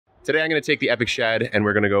Today I'm going to take the Epic Shed and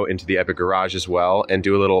we're going to go into the Epic Garage as well and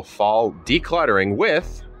do a little fall decluttering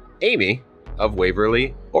with Amy of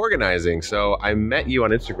Waverly Organizing. So I met you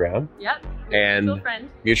on Instagram. Yep. And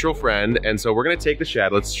mutual friend. And so we're going to take the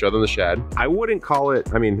shed. Let's show them the shed. I wouldn't call it,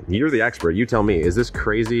 I mean, you're the expert. You tell me, is this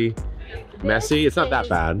crazy messy? It's not that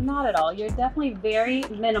bad. Not at all. You're definitely very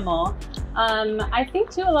minimal. I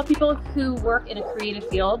think too, a lot of people who work in a creative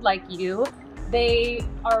field like you, they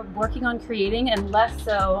are working on creating and less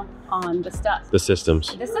so on the stuff. The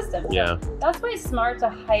systems. The systems. Yeah. So that's why it's smart to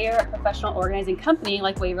hire a professional organizing company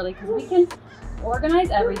like Waverly, because we can organize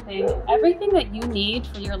everything. Everything that you need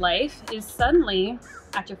for your life is suddenly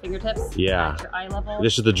at your fingertips. Yeah. At your eye level.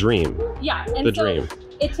 This is the dream. Yeah. And the so dream.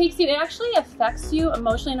 It takes you, it actually affects you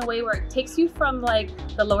emotionally in a way where it takes you from like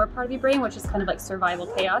the lower part of your brain, which is kind of like survival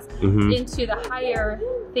chaos, into the higher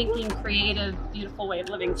thinking, creative, beautiful way of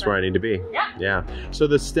living. That's where I need to be. Yeah. Yeah. So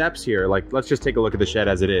the steps here, like, let's just take a look at the shed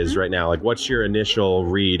as it is right now. Like, what's your initial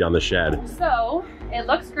read on the shed? So it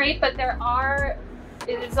looks great, but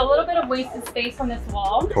it's a little bit of wasted space on this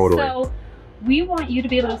wall. Totally. So we want you to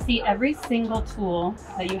be able to see every single tool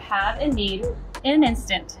that you have and need in an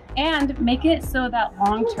instant, and make it so that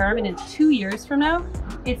long term and in 2 years from now,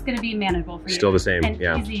 it's going to be manageable for you. Still the same, and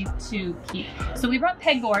easy to keep. So we brought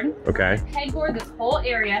pegboard. Okay. Pegboard this whole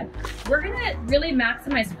area. We're going to really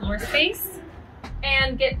maximize floor space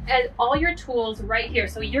and get all your tools right here.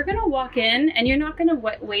 So you're gonna walk in and you're not gonna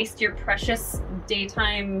waste your precious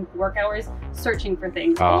daytime work hours searching for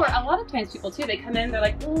things. Or a lot of times people too, they come in, they're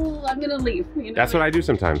like, oh, I'm gonna leave. You know, that's what I do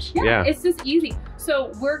sometimes. Yeah. It's just easy.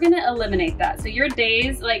 So we're gonna eliminate that. So your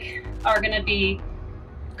days are gonna be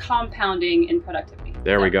compounding in productivity.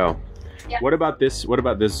 There we go. Yeah. What about this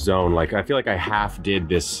zone? Like, I feel like I half did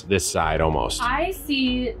this side almost. I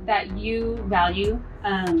see that you value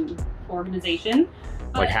organization.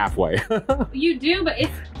 Like halfway. You do, but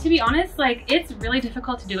to be honest, it's really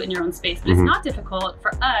difficult to do it in your own space. But it's not difficult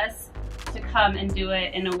for us to come and do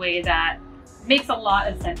it in a way that makes a lot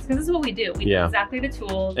of sense, because this is what we do. We do exactly the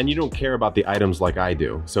tools. And you don't care about the items like I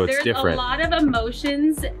do, so it's different. There's a lot of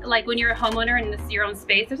emotions, like when you're a homeowner and this is your own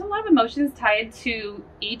space, there's a lot of emotions tied to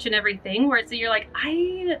each and everything where you're like,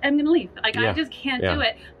 I am gonna leave. Like, I just can't do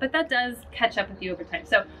it. But that does catch up with you over time.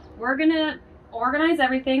 So we're gonna organize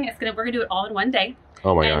everything. We're gonna do it all in one day.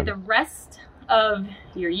 Oh my God. And the rest of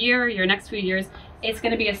your next few years, it's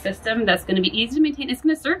gonna be a system that's gonna be easy to maintain. It's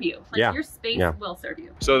gonna serve you. Like, your space will serve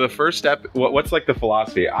you. So the first step, what's like the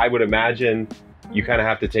philosophy? I would imagine you kind of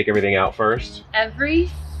have to take everything out first. Every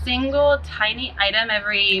single tiny item,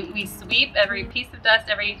 we sweep every piece of dust,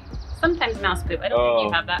 sometimes mouse poop. I don't think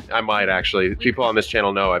you have that. I might actually. People on this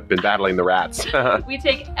channel know I've been battling the rats. We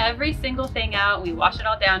take every single thing out, we wash it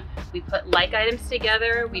all down, we put like items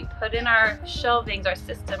together, we put in our shelvings, our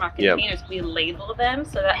system, our containers, we label them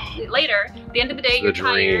so that later, at the end of the day, you're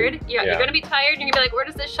tired. You're gonna be tired and you're gonna be like, where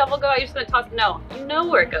does this shovel go? You're just gonna toss it. No, you know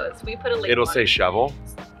where it goes. We put a label. It'll say shovel?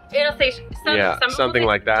 It'll say something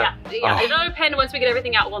like that. Yeah. It'll depend. Once we get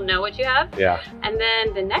everything out, we'll know what you have. Yeah. And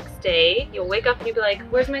then the next day, you'll wake up and you'll be like,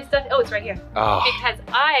 "Where's my stuff? Oh, it's right here." Because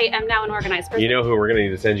I am now an organized person. You know who we're gonna need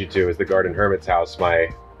to send you to is the Garden Hermit's house. My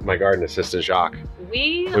garden assistant, Jacques.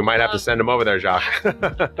 We might have to send him over there, Jacques.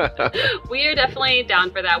 We are definitely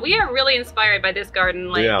down for that. We are really inspired by this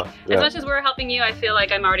garden. As much as we're helping you, I feel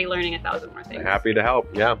like I'm already learning 1,000 more things. Happy to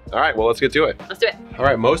help. Yeah. All right. Well, let's get to it. Let's do it. All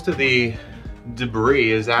right. Most of the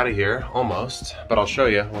debris is out of here, almost, but I'll show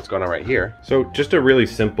you what's going on right here. So just a really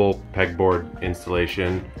simple pegboard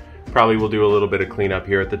installation. Probably we'll do a little bit of cleanup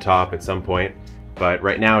here at the top at some point, but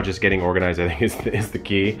right now just getting organized I think is the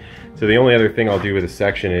key. So the only other thing I'll do with this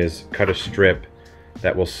section is cut a strip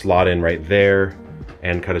that will slot in right there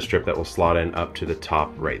and cut a strip that will slot in up to the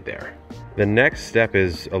top right there. The next step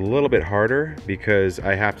is a little bit harder because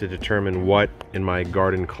I have to determine what in my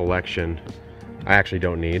garden collection I actually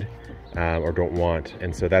don't need. Or don't want,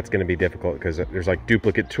 and so that's going to be difficult because there's like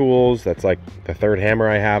duplicate tools. That's like the third hammer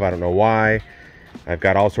I have. I don't know why. I've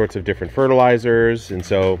got all sorts of different fertilizers, and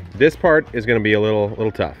so this part is going to be a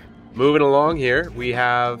little tough. Moving along here, we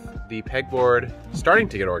have the pegboard starting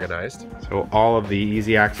to get organized. So all of the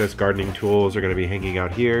easy access gardening tools are going to be hanging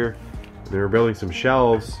out here. They're building some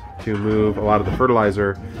shelves to move a lot of the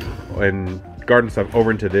fertilizer and garden stuff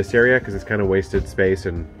over into this area because it's kind of wasted space,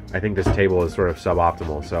 and I think this table is sort of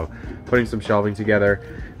suboptimal. So putting some shelving together,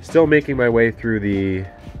 still making my way through the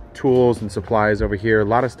tools and supplies over here. A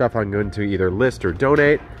lot of stuff I'm going to either list or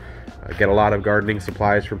donate. I get a lot of gardening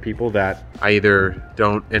supplies from people that I either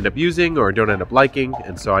don't end up using or don't end up liking,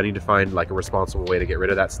 and so I need to find like a responsible way to get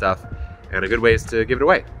rid of that stuff, and a good way is to give it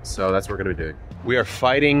away. So that's what we're going to be doing. We are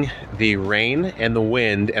fighting the rain and the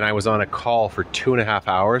wind, and I was on a call for 2.5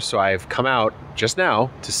 hours, so I've come out just now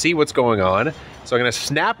to see what's going on. So I'm gonna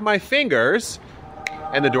snap my fingers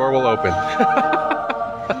and the door will open.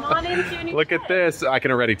 Come on in, look at this. I can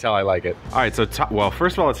already tell I like it. All right, so well,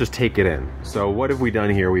 first of all, let's just take it in. So what have we done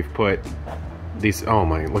here? We've put these, oh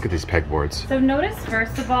my, look at these pegboards. So notice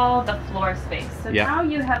first of all the floor space. So now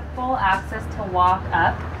you have full access to walk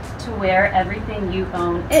up to where everything you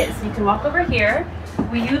own is. You can walk over here.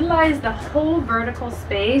 We utilize the whole vertical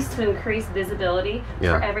space to increase visibility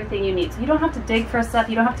for everything you need. So you don't have to dig for stuff.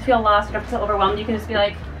 You don't have to feel lost. You don't have to feel overwhelmed. You can just be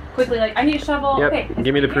like, quickly like, I need a shovel. Yep. Okay.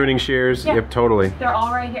 Give me the pruning shears. Yep, totally. They're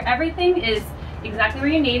all right here. Everything is exactly where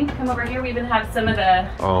you need. Come over here. We even have some of the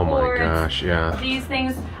boards, my gosh, yeah. These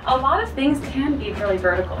things. A lot of things can be really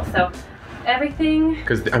vertical. So everything.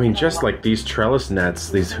 Because I mean, just like these trellis nets,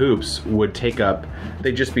 these hoops would take up.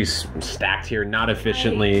 They'd just be stacked here, not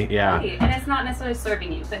efficiently. Right. And it's not necessarily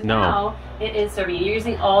serving you, but now it is serving you. You're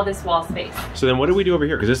using all this wall space. So then, what do we do over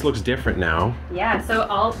here? Because this looks different now. Yeah.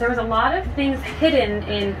 So there was a lot of things hidden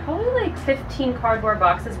in probably like 15 cardboard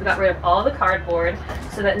boxes. We got rid of all the cardboard,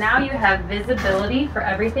 so that now you have visibility for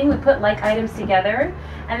everything. We put like items together.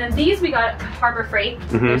 And then these we got Harbor Freight.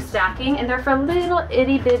 They're stacking, and they're for little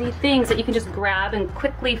itty bitty things that you can just grab and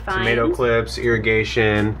quickly find. Tomato clips,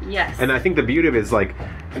 irrigation. Yes. And I think the beauty of it is like,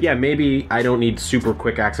 yeah, maybe I don't need super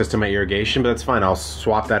quick access to my irrigation, but that's fine. I'll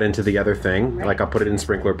swap that into the other thing. Right. Like I'll put it in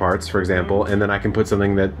sprinkler parts, for example, and then I can put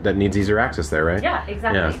something that needs easier access there, right? Yeah,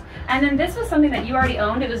 exactly. Yeah. And then this was something that you already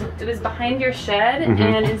owned. It was behind your shed,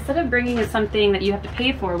 and instead of bringing in something that you have to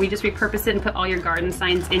pay for, we just repurposed it and put all your garden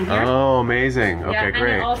signs in here. Oh, amazing. Okay, and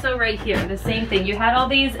great. And also right here, the same thing. You had all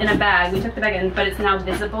these in a bag. We took the bag in, but it's now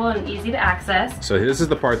visible and easy to access. So this is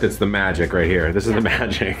the part that's the magic right here. This is the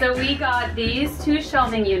magic. So we got these 2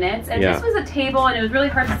 shelving units, and this was a table, and it was really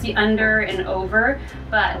hard to see under and over,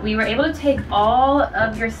 but we were able to take all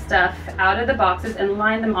of your stuff out of the boxes and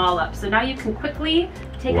line them all up. So now you can quickly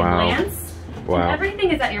take a glance, and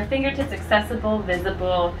everything is at your fingertips, accessible,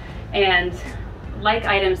 visible, and like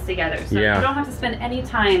items together. So you don't have to spend any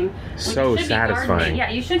time. So satisfying.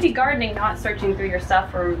 Yeah, you should be gardening, not searching through your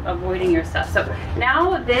stuff or avoiding your stuff. So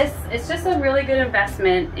now it's just a really good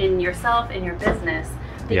investment in yourself and your business,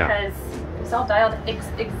 because it's all dialed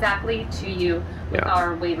exactly to you with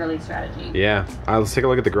our Waverly strategy. Yeah. Let's take a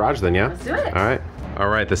look at the garage then, yeah? Let's do it. All right. All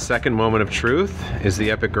right, the second moment of truth is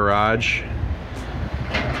the epic garage.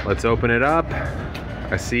 Let's open it up.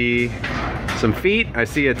 I see some feet. I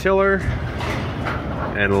see a tiller.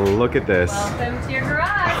 And look at this. Welcome to your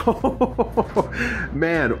garage.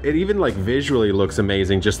 Man, it even like visually looks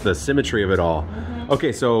amazing, just the symmetry of it all.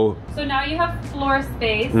 Okay, so now you have floor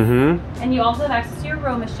space, and you also have access to your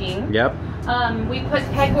row machine. Yep. We put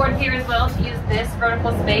pegboard here as well to use this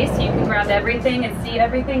vertical space, so you can grab everything and see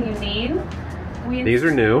everything you need. These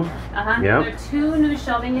are new. Yep. There are 2 new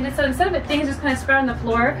shelving units. So instead of things just kind of spread on the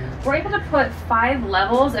floor, we're able to put 5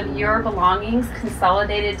 levels of your belongings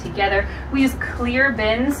consolidated together. We use clear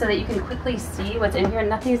bins so that you can quickly see what's in here.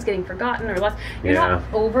 Nothing is getting forgotten or lost. You're not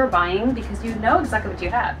overbuying because you know exactly what you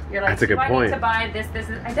have. You're like, that's a good point. I need to buy this,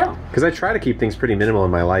 I don't. Because I try to keep things pretty minimal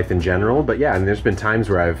in my life in general, but yeah, and there's been times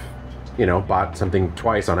where I've, bought something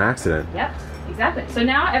twice on accident. Yep. Exactly. So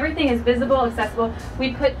now everything is visible, accessible.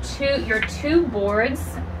 We put your 2 boards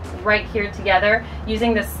right here together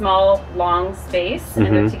using this small, long space, and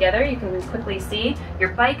they're together. You can quickly see your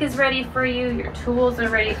bike is ready for you. Your tools are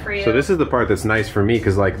ready for you. So this is the part that's nice for me,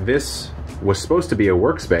 because like this was supposed to be a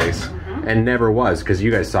workspace and never was, because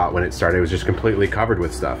you guys saw it when it started. It was just completely covered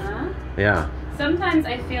with stuff. Yeah. Sometimes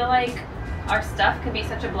I feel like our stuff could be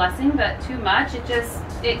such a blessing, but too much,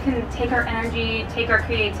 it can take our energy, take our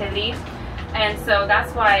creativity. And so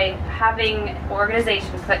that's why having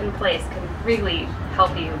organization put in place can really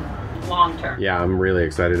help you long term. Yeah, I'm really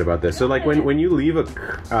excited about this. So like when you leave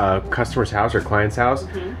a customer's house or client's house,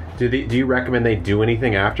 do you recommend they do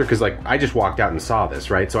anything after? Because like I just walked out and saw this,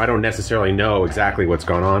 right? So I don't necessarily know exactly what's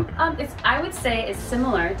going on. I would say it's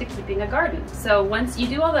similar to keeping a garden. So once you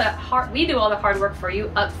do all the we do all the hard work for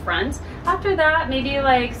you up front. After that, maybe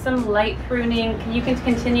like some light pruning. You can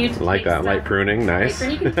continue to like that light pruning, nice.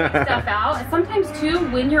 You can take stuff out. And sometimes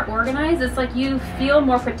too, when you're organized, it's like you feel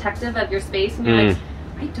more protective of your space, and you're like,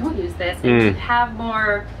 I don't use this, and you have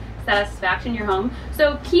more satisfaction in your home.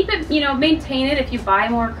 So keep it, maintain it. If you buy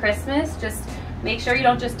more Christmas, just make sure you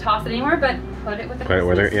don't just toss it anywhere, but put it with the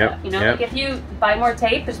Christmas stuff. Like if you buy more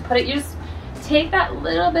tape, just take that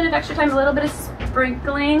little bit of extra time, a little bit of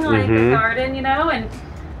sprinkling, like a garden, and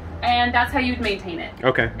and that's how you'd maintain it.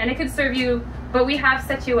 Okay. And it could serve you, but we have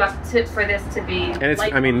set you up for this to be. And it's,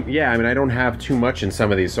 I mean, yeah, I mean, I don't have too much in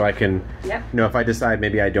some of these, so I can, you know, if I decide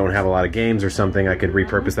maybe I don't have a lot of games or something, I could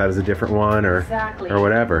repurpose that as a different one, or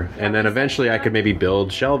whatever. Yeah, and then eventually I could maybe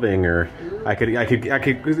build shelving, or I could.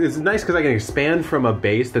 It's nice because I can expand from a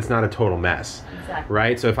base that's not a total mess. Exactly.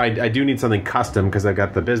 Right. So if I do need something custom because I've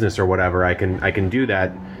got the business or whatever, I can do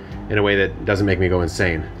that in a way that doesn't make me go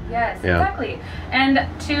insane. Yes, exactly. And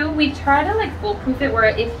two, we try to like foolproof it where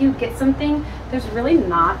if you get something, there's really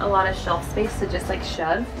not a lot of shelf space to just like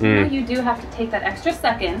shove. You know, you do have to take that extra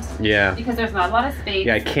second. Yeah. Because there's not a lot of space.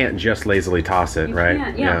 Yeah, I can't just lazily toss it, right?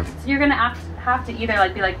 Can't, yeah. So you're gonna have to either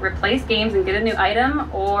like replace games and get a new item,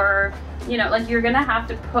 or you know, like you're gonna have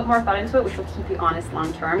to put more thought into it, which will keep you honest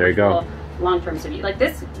long term. There you go. Long-term to be like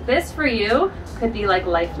this for you could be like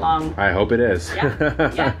lifelong. I hope it is.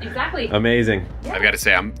 Yeah, exactly. Amazing. Yeah. I've got to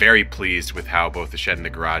say, I'm very pleased with how both the shed and the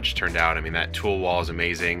garage turned out. I mean, that tool wall is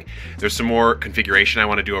amazing. There's some more configuration I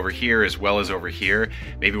want to do over here as well as over here.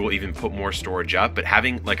 Maybe we'll even put more storage up, but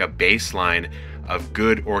having like a baseline of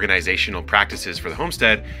good organizational practices for the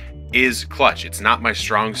homestead is clutch. It's not my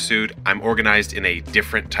strong suit. I'm organized in a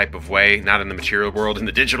different type of way, not in the material world. In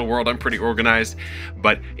the digital world, I'm pretty organized.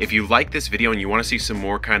 But if you like this video and you want to see some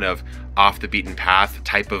more kind of off the beaten path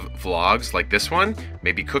type of vlogs like this one,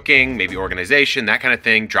 maybe cooking, maybe organization, that kind of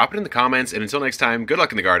thing, drop it in the comments. And until next time, good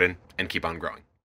luck in the garden and keep on growing.